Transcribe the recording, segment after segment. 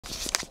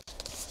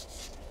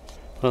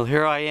Well,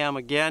 here I am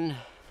again,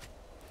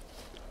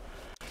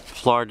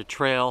 Florida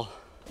Trail,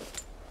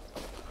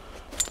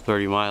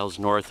 30 miles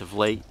north of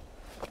Lake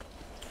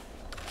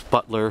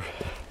Butler,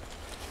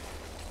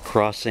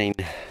 crossing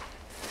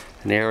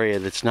an area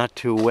that's not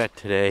too wet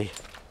today.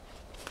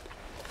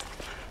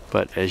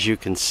 But as you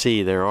can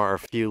see, there are a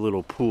few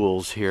little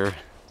pools here.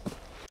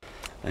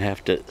 I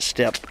have to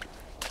step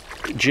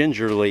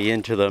gingerly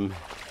into them.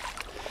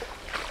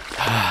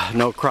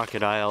 No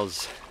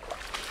crocodiles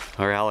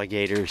or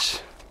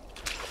alligators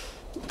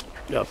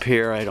up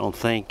here, I don't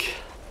think.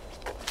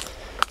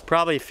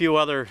 Probably a few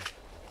other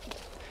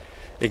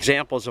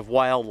examples of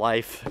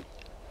wildlife.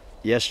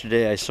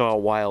 Yesterday I saw a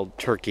wild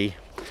turkey.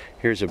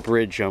 Here's a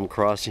bridge I'm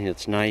crossing,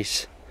 it's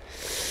nice.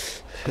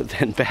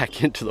 Then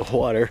back into the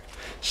water.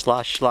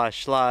 Slosh,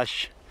 slosh,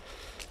 slosh.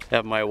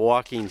 Have my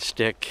walking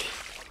stick.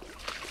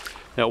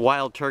 That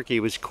wild turkey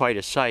was quite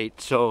a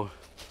sight, so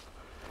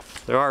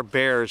there are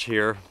bears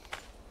here.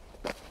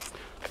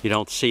 You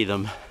don't see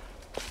them.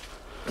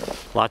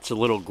 Lots of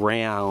little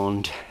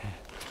ground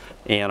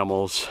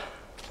animals,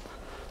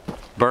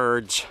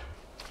 birds,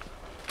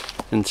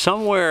 and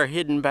somewhere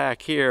hidden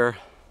back here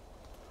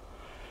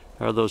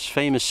are those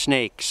famous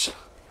snakes.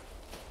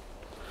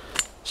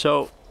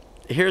 So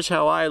here's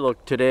how I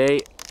look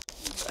today.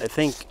 I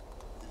think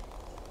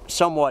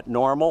somewhat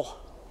normal,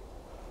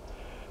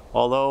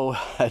 although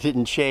I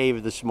didn't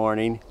shave this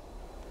morning.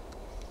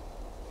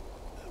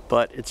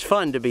 But it's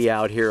fun to be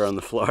out here on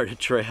the Florida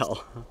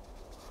Trail,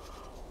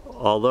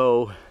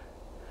 although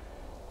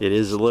it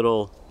is a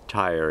little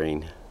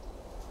tiring.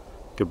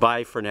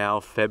 Goodbye for now.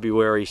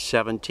 February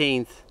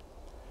 17th,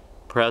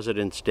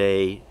 President's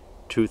Day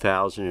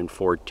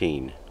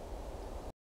 2014.